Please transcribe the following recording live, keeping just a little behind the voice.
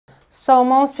So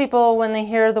most people, when they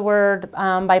hear the word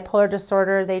bipolar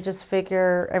disorder, they just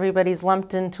figure everybody's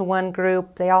lumped into one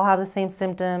group. They all have the same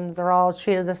symptoms. They're all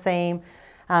treated the same.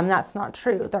 That's not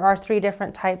true. There are 3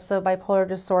 different types of bipolar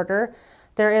disorder.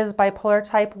 There is bipolar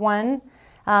type 1.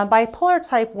 Bipolar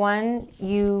type 1,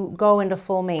 you go into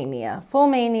full mania. Full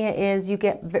mania is you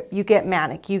get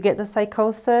manic. You get the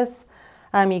psychosis.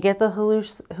 You get the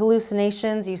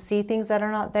hallucinations. You see things that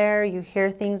are not there. You hear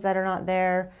things that are not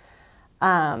there.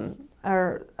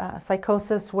 Or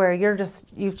psychosis where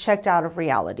you've checked out of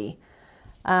reality.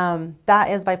 That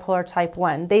is bipolar type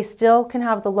 1. They still can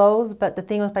have the lows, but the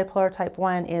thing with bipolar type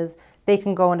 1 is they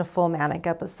can go into full manic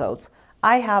episodes.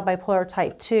 I have bipolar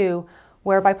type 2,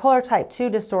 where bipolar type 2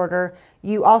 disorder,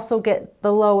 you also get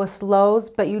the lowest lows,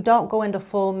 but you don't go into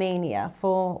full mania,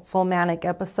 full manic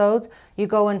episodes. You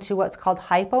go into what's called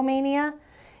hypomania,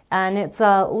 and it's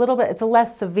it's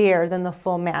less severe than the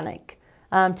full manic.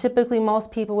 Typically, most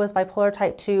people with bipolar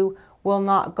type 2 will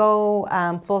not go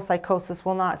full psychosis,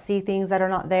 will not see things that are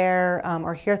not there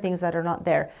or hear things that are not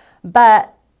there.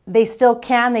 But they still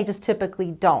can, they just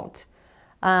typically don't.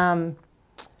 The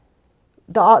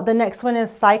next one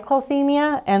is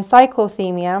cyclothymia. And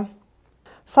cyclothymia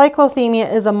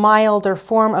is a milder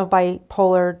form of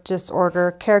bipolar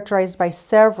disorder characterized by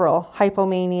several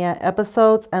hypomania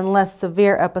episodes and less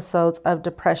severe episodes of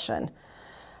depression.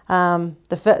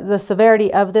 The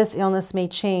severity of this illness may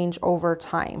change over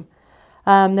time.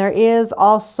 There is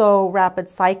also rapid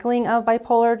cycling of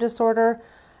bipolar disorder.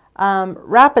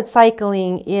 Rapid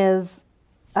cycling is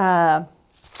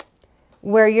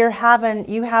where you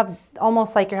have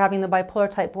almost like you're having the bipolar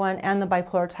type 1 and the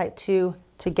bipolar type 2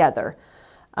 together.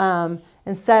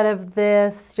 Instead of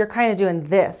this, you're kind of doing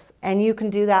this, and you can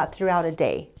do that throughout a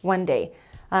day, one day.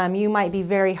 You might be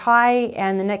very high,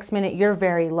 and the next minute you're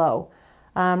very low.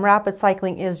 Rapid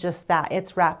cycling is just that.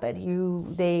 It's rapid.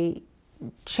 They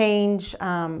change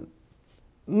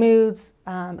moods,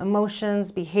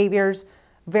 emotions, behaviors,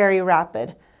 very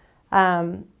rapid.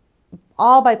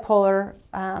 All bipolar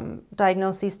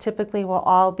diagnoses typically will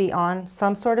all be on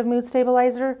some sort of mood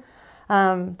stabilizer.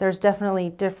 There's definitely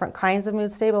different kinds of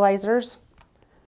mood stabilizers.